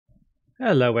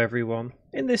Hello everyone.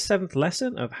 In this 7th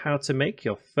lesson of how to make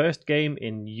your first game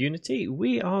in Unity,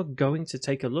 we are going to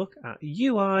take a look at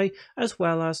UI as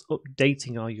well as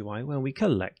updating our UI when we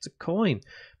collect a coin.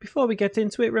 Before we get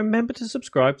into it, remember to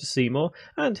subscribe to see more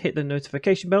and hit the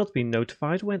notification bell to be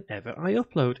notified whenever I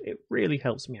upload. It really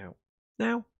helps me out.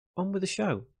 Now, on with the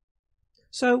show.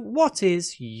 So what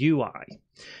is UI?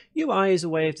 UI is a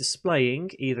way of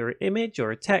displaying either an image or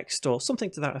a text or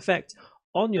something to that effect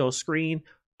on your screen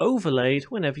overlaid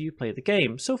whenever you play the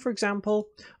game. So for example,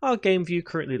 our game view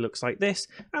currently looks like this,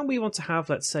 and we want to have,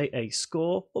 let's say, a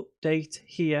score update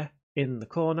here in the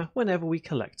corner whenever we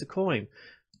collect a coin.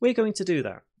 We're going to do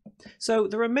that. So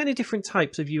there are many different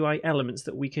types of UI elements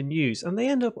that we can use, and they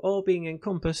end up all being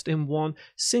encompassed in one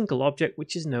single object,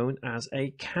 which is known as a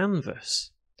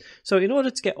canvas. So in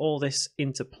order to get all this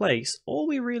into place, all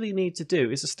we really need to do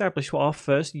is establish what our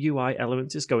first UI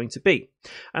element is going to be.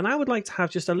 And I would like to have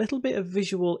just a little bit of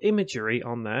visual imagery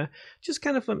on there, just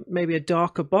kind of maybe a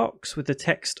darker box with the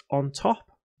text on top.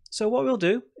 So what we'll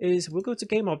do is we'll go to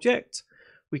Game Object,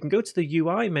 we can go to the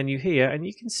UI menu here, and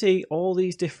you can see all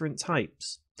these different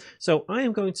types. So I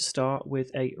am going to start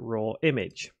with a raw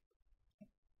image.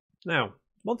 Now,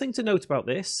 one thing to note about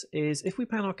this is if we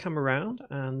pan our camera around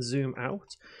and zoom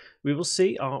out, we will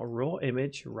see our raw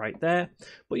image right there,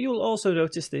 but you will also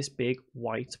notice this big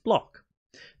white block.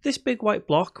 This big white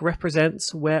block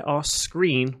represents where our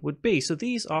screen would be. So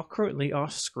these are currently our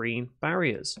screen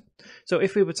barriers. So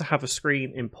if we were to have a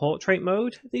screen in portrait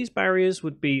mode, these barriers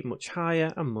would be much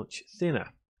higher and much thinner.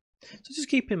 So just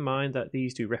keep in mind that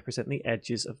these do represent the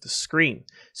edges of the screen.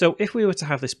 So if we were to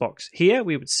have this box here,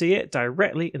 we would see it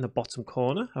directly in the bottom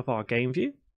corner of our game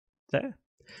view, there.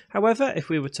 However, if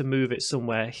we were to move it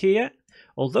somewhere here,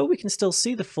 although we can still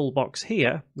see the full box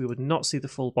here, we would not see the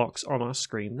full box on our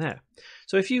screen there.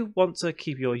 So if you want to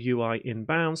keep your UI in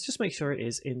bounds, just make sure it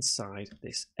is inside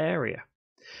this area.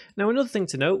 Now, another thing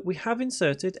to note, we have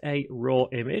inserted a raw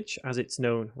image as it's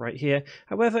known right here.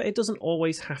 However, it doesn't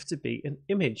always have to be an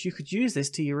image. You could use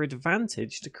this to your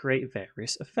advantage to create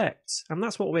various effects, and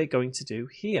that's what we're going to do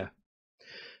here.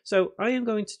 So I am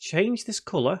going to change this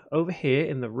color over here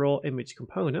in the raw image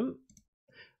component.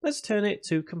 Let's turn it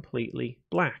to completely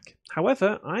black.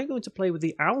 However, I'm going to play with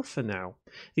the alpha now.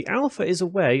 The alpha is a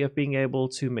way of being able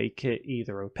to make it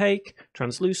either opaque,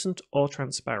 translucent, or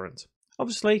transparent.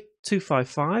 Obviously,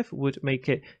 255 would make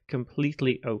it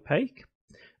completely opaque,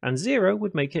 and 0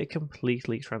 would make it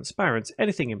completely transparent.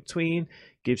 Anything in between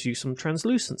gives you some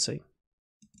translucency.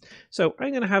 So I'm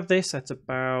going to have this at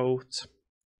about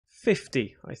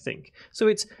 50, I think. So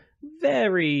it's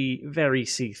very, very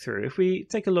see-through. If we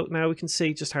take a look now, we can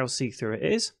see just how see-through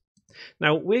it is.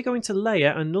 Now, we're going to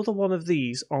layer another one of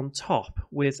these on top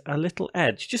with a little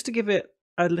edge, just to give it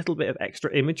a little bit of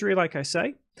extra imagery, like I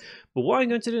say. But what I'm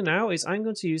going to do now is I'm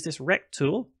going to use this rect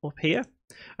tool up here,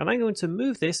 and I'm going to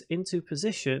move this into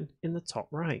position in the top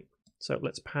right. So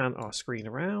let's pan our screen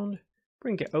around,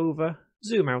 bring it over,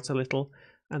 zoom out a little,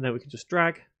 and then we can just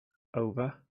drag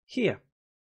over here.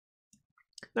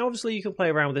 Now, obviously, you can play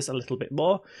around with this a little bit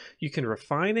more. You can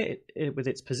refine it with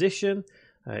its position,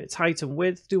 its height and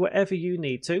width, do whatever you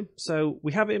need to. So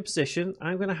we have it in position.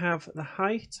 I'm going to have the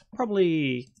height,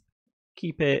 probably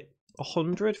keep it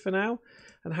 100 for now,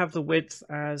 and have the width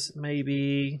as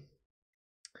maybe,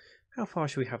 how far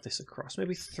should we have this across?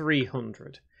 Maybe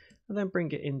 300, and then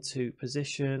bring it into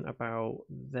position about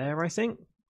there, I think.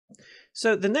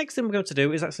 So the next thing we're going to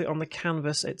do is actually on the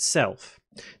canvas itself.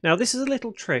 Now, this is a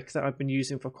little trick that I've been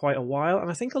using for quite a while,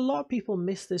 and I think a lot of people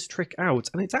miss this trick out,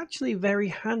 and it's actually very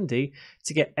handy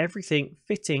to get everything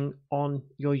fitting on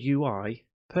your UI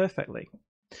perfectly.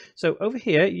 So over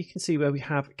here, you can see where we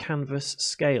have canvas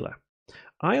scaler.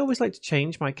 I always like to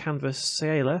change my canvas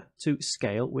scaler to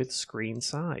scale with screen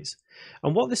size.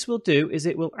 And what this will do is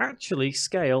it will actually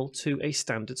scale to a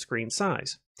standard screen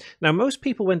size. Now, most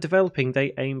people when developing,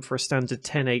 they aim for a standard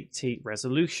 1080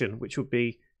 resolution, which would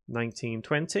be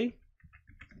 1920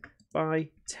 by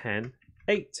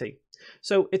 1080.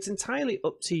 So it's entirely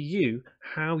up to you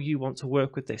how you want to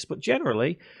work with this. But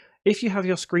generally, if you have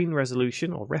your screen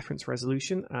resolution or reference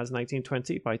resolution as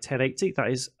 1920 by 1080, that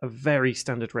is a very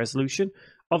standard resolution.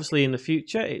 Obviously, in the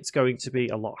future, it's going to be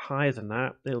a lot higher than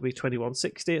that. It'll be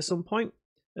 2160 at some point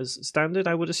as standard,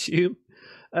 I would assume.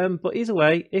 But either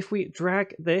way, if we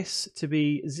drag this to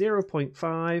be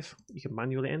 0.5, you can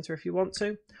manually enter if you want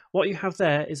to. What you have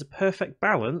there is a perfect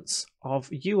balance of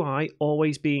UI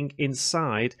always being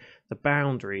inside the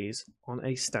boundaries on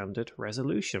a standard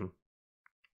resolution.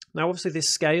 Now, obviously, this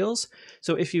scales.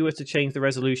 So if you were to change the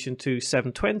resolution to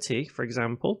 720, for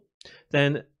example,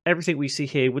 then everything we see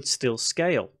here would still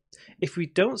scale. if we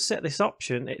don't set this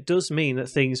option, it does mean that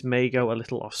things may go a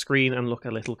little off screen and look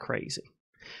a little crazy.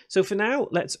 So for now,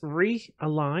 let's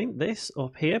realign this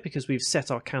up here because we've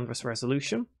set our canvas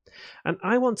resolution. And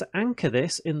I want to anchor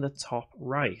this in the top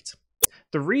right.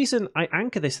 The reason I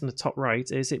anchor this in the top right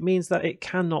is it means that it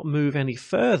cannot move any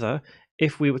further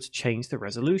if we were to change the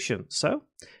resolution. So,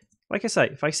 like I say,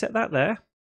 if I set that there,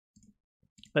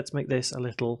 let's make this a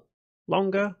little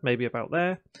longer, maybe about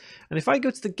there. And if I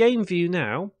go to the game view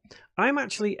now, I'm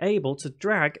actually able to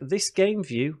drag this game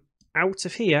view out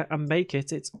of here and make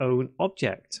it its own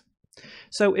object.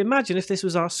 So imagine if this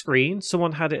was our screen,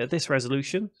 someone had it at this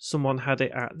resolution, someone had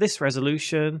it at this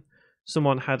resolution,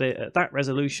 someone had it at that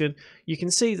resolution. You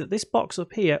can see that this box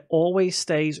up here always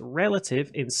stays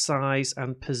relative in size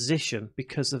and position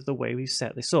because of the way we've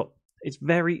set this up. It's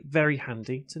very, very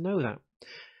handy to know that.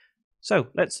 So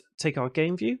let's take our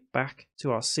game view back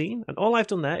to our scene, and all I've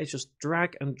done there is just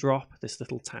drag and drop this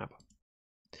little tab.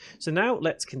 So now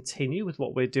let's continue with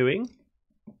what we're doing.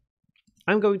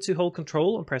 I'm going to hold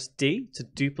Control and press D to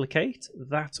duplicate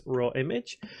that raw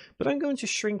image, but I'm going to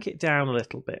shrink it down a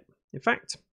little bit. In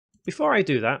fact, before I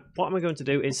do that, what I'm going to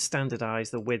do is standardize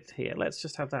the width here. Let's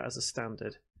just have that as a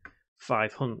standard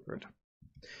 500.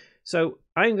 So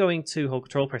I'm going to hold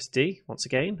Control, press D, once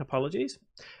again, apologies,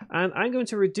 and I'm going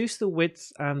to reduce the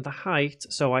width and the height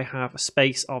so I have a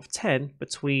space of 10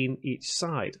 between each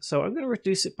side. So I'm going to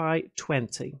reduce it by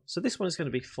 20. So this one is going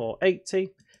to be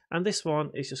 480, and this one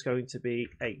is just going to be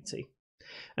 80.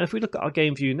 And if we look at our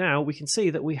game view now, we can see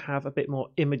that we have a bit more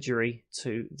imagery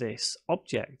to this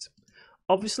object.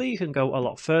 Obviously, you can go a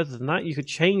lot further than that. You could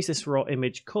change this raw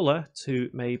image color to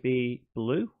maybe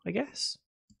blue, I guess.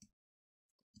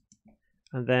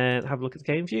 And then have a look at the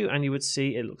game view and you would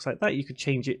see it looks like that. You could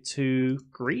change it to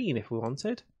green if we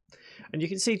wanted. And you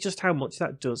can see just how much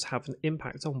that does have an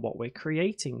impact on what we're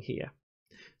creating here.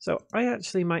 So I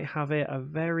actually might have it a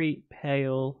very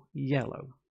pale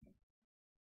yellow.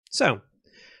 So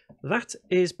that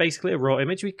is basically a raw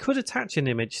image. We could attach an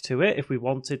image to it if we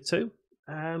wanted to.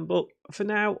 But for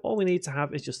now, all we need to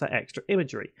have is just that extra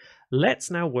imagery. Let's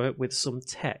now work with some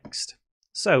text.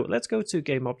 So let's go to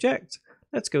Game Object.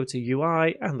 Let's go to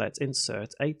UI and let's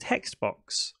insert a text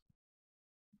box.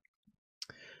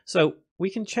 So we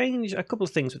can change a couple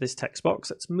of things with this text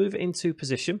box. Let's move it into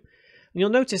position. And you'll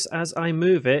notice as I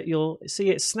move it, you'll see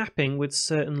it snapping with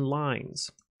certain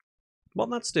lines. What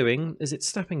that's doing is it's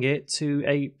snapping it to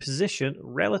a position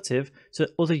relative to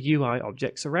other UI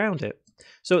objects around it.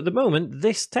 So at the moment,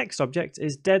 this text object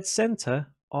is dead center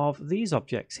of these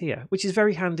objects here, which is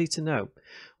very handy to know.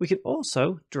 We can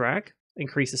also drag,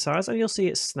 increase the size, and you'll see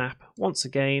it snap once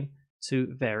again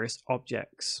to various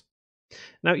objects.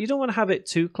 Now you don't want to have it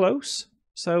too close,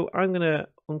 so I'm going to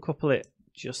uncouple it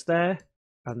just there,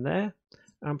 and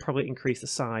probably increase the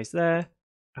size there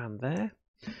and there.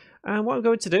 And what I'm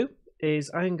going to do is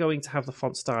I'm going to have the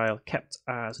font style kept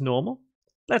as normal.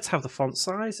 Let's have the font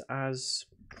size as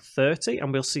 30,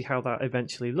 and we'll see how that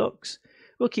eventually looks.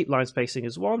 We'll keep line spacing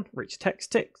as 1, rich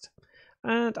text ticked,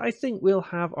 and I think we'll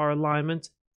have our alignment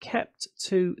kept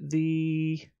to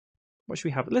the, what should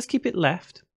we have? Let's keep it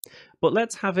left, but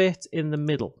let's have it in the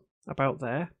middle, about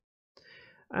there.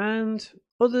 And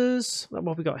others, what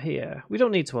have we got here? We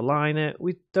don't need to align it.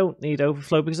 We don't need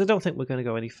overflow because I don't think we're going to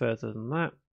go any further than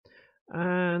that.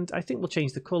 And I think we'll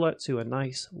change the color to a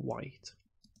nice white.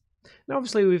 Now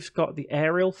obviously we've got the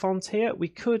Arial font here. We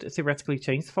could theoretically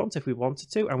change the font if we wanted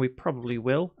to, and we probably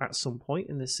will at some point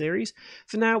in this series.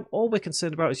 For now, all we're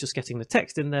concerned about is just getting the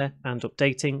text in there and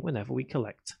updating whenever we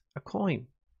collect a coin.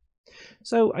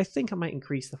 So I think I might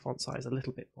increase the font size a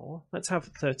little bit more. Let's have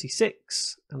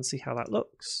 36 and see how that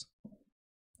looks.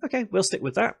 Okay, we'll stick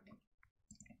with that.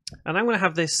 And I'm going to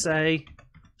have this say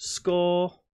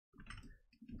score :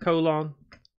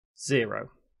 0.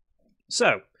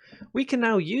 So we can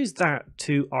now use that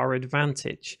to our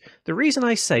advantage. The reason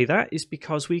I say that is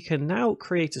because we can now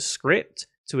create a script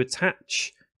to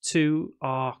attach to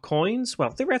our coins.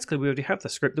 Well, theoretically, we already have the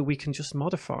script that we can just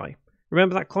modify.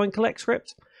 Remember that coin collect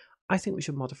script? I think we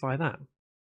should modify that.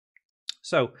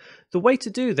 So the way to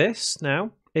do this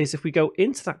now is if we go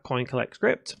into that coin collect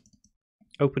script,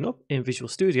 open up in Visual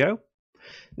Studio.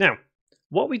 Now,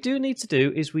 what we do need to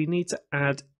do is we need to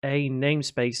add a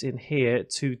namespace in here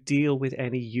to deal with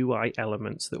any UI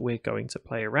elements that we're going to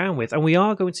play around with. And we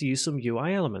are going to use some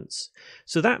UI elements.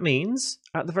 So that means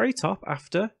at the very top,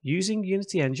 after using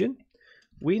Unity Engine,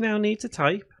 we now need to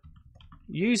type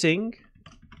using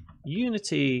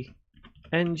Unity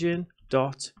Engine.UI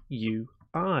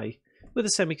with a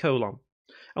semicolon.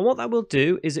 And what that will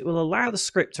do is it will allow the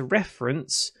script to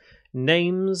reference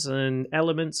names and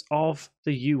elements of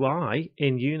the UI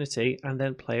in Unity and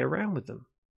then play around with them.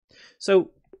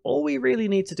 So all we really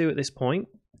need to do at this point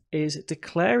is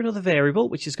declare another variable,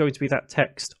 which is going to be that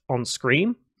text on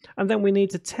screen. And then we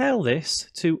need to tell this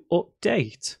to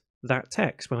update that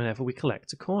text whenever we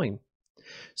collect a coin.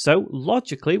 So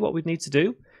logically, what we need to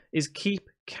do is keep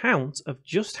count of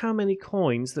just how many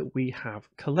coins that we have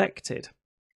collected.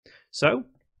 So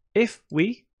if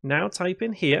we now type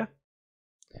in here,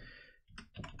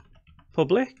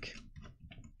 public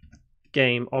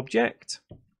game object,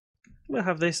 we'll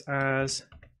have this as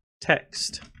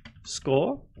text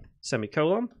score,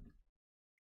 semicolon.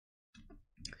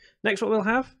 Next, what we'll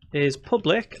have is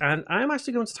public, and I'm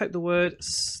actually going to type the word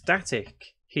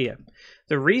static here.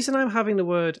 The reason I'm having the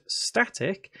word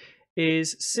static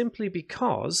is simply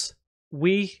because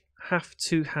we have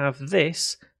to have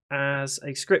this as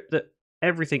a script that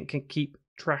everything can keep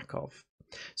track of.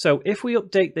 So if we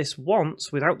update this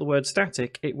once without the word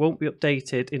static, it won't be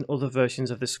updated in other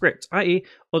versions of the script, i.e.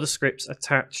 other scripts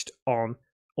attached on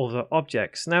other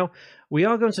objects. Now, we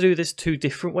are going to do this two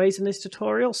different ways in this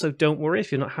tutorial, so don't worry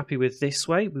if you're not happy with this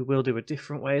way, we will do a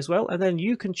different way as well, and then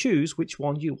you can choose which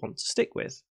one you want to stick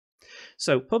with.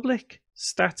 So public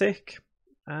static,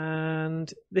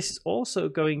 and this is also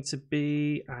going to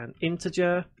be an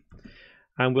integer,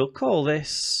 and we'll call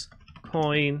this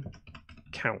coin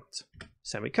count,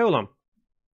 semicolon.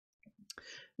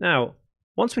 Now,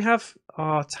 once we have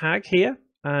our tag here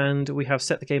and we have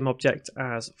set the game object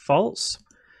as false,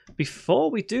 before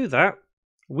we do that,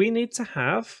 we need to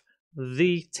have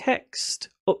the text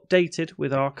updated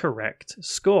with our correct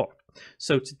score.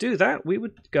 So to do that, we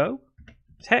would go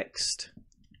text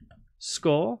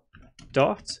score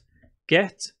dot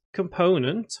get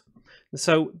component.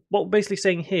 So what we're basically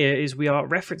saying here is we are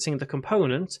referencing the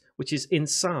component which is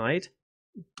inside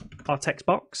our text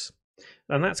box,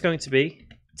 and that's going to be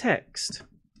text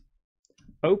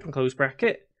open close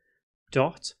bracket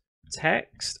dot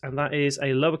text, and that is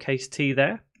a lowercase t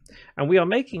there, and we are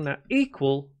making that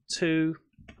equal to,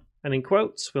 and in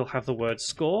quotes we'll have the word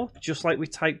score just like we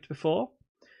typed before,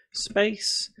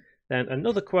 space, then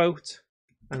another quote,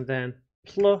 and then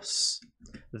plus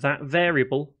that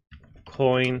variable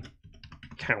coin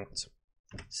count,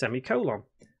 semicolon,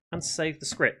 and save the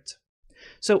script.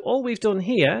 So all we've done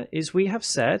here is we have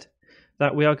said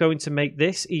that we are going to make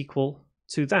this equal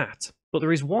to that, but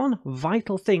there is one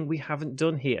vital thing we haven't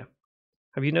done here.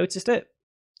 Have you noticed it?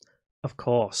 Of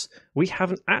course, we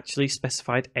haven't actually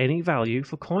specified any value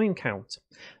for coin count.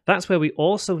 That's where we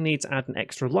also need to add an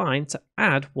extra line to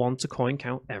add 1 to coin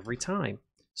count every time.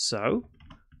 So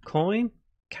coin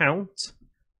count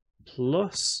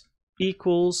plus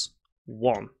equals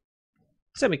 1,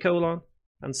 semicolon,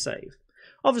 and save.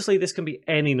 Obviously this can be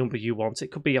any number you want.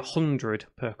 It could be 100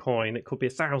 per coin, it could be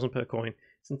 1,000 per coin.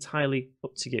 It's entirely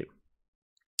up to you.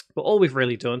 But all we've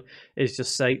really done is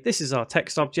just say this is our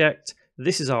text object,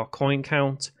 this is our coin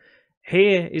count,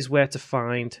 here is where to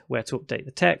find where to update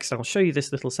the text. I'll show you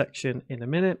this little section in a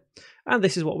minute, and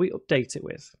this is what we update it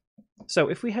with. So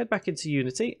if we head back into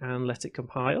Unity and let it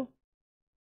compile,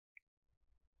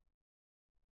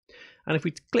 and if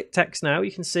we click text now,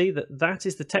 you can see that that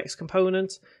is the text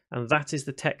component and that is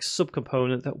the text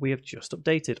subcomponent that we have just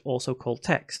updated, also called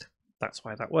text. That's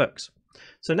why that works.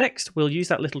 So next, we'll use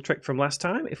that little trick from last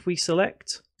time. If we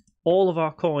select all of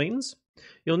our coins,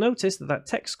 you'll notice that that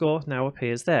text score now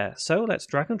appears there. So let's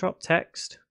drag and drop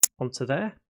text onto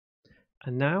there.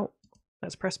 And now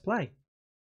let's press play.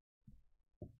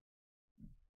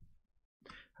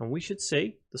 And we should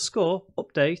see the score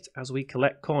update as we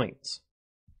collect coins.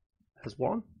 There's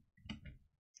 1,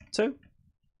 2,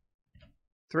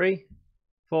 3,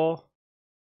 4,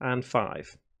 and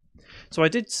 5. So I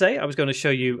did say I was going to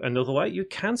show you another way. You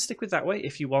can stick with that way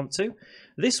if you want to.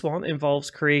 This one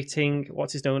involves creating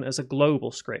what is known as a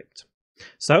global script.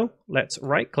 So let's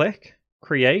right click,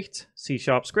 create C#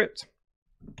 script,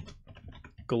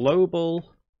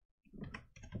 global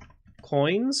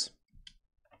coins.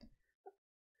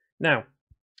 Now,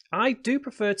 I do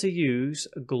prefer to use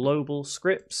global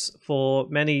scripts for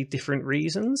many different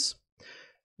reasons.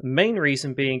 The main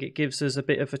reason being it gives us a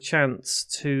bit of a chance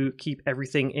to keep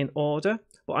everything in order,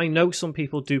 but I know some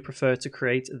people do prefer to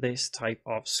create this type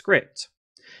of script.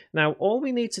 Now, all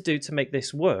we need to do to make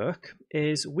this work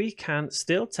is we can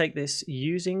still take this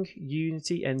using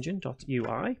Unity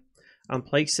engine.ui and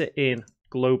place it in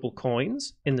global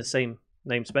coins in the same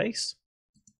namespace.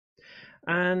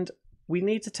 And we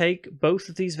need to take both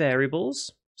of these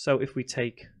variables. So if we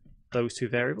take those two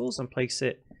variables and place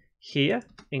it here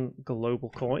in global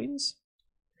coins,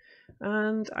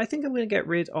 And I think I'm going to get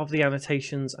rid of the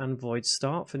annotations and void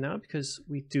start for now because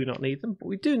we do not need them, but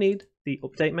we do need the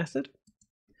update method.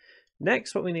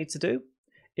 Next, what we need to do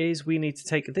is we need to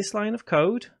take this line of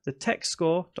code, the text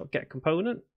score.get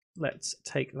component. Let's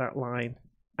take that line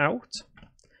out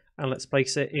and let's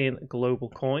place it in global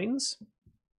coins.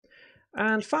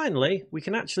 And finally, we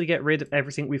can actually get rid of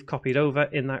everything we've copied over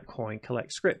in that coin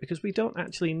collect script because we don't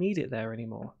actually need it there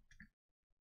anymore.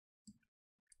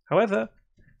 However,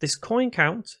 this coin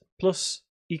count plus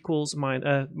equals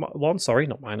one, sorry,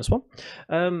 not minus one,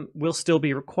 will still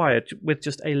be required with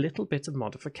just a little bit of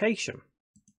modification.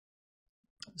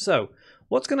 So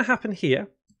what's going to happen here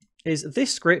is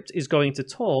this script is going to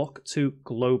talk to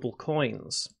global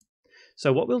coins.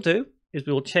 So what we'll do is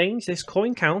we'll change this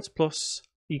coin count plus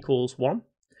equals 1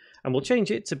 and we'll change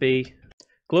it to be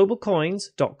global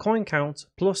coins.coincount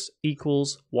plus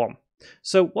equals 1.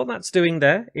 So what that's doing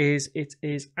there is it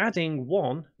is adding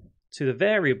 1 to the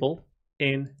variable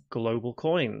in global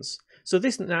coins. So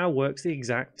this now works the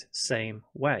exact same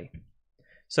way.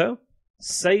 So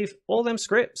save all them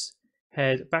scripts,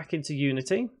 head back into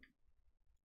Unity.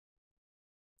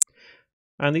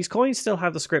 And these coins still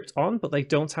have the script on, but they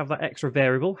don't have that extra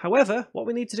variable. However, what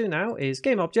we need to do now is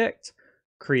game object,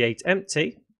 create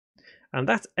empty. And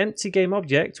that empty game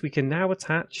object we can now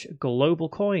attach global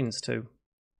coins to.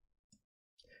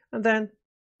 And then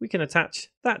we can attach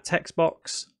that text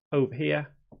box over here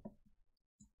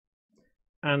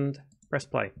and press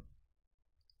play.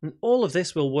 And all of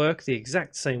this will work the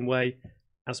exact same way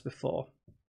as before.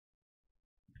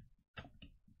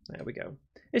 There we go.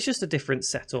 It's just a different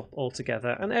setup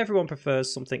altogether, and everyone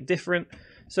prefers something different,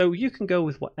 so you can go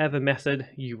with whatever method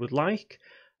you would like.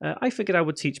 I figured I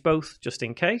would teach both just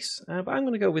in case, but I'm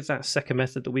going to go with that second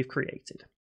method that we've created.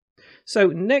 So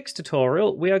next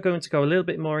tutorial, we are going to go a little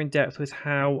bit more in depth with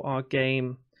how our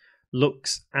game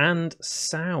looks and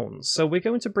sounds. So we're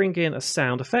going to bring in a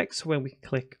sound effect when we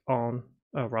click on,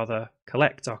 or rather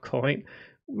collect our coin.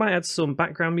 We might add some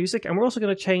background music, and we're also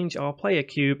going to change our player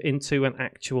cube into an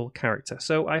actual character.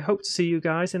 So I hope to see you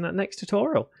guys in that next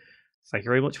tutorial. Thank you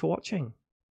very much for watching.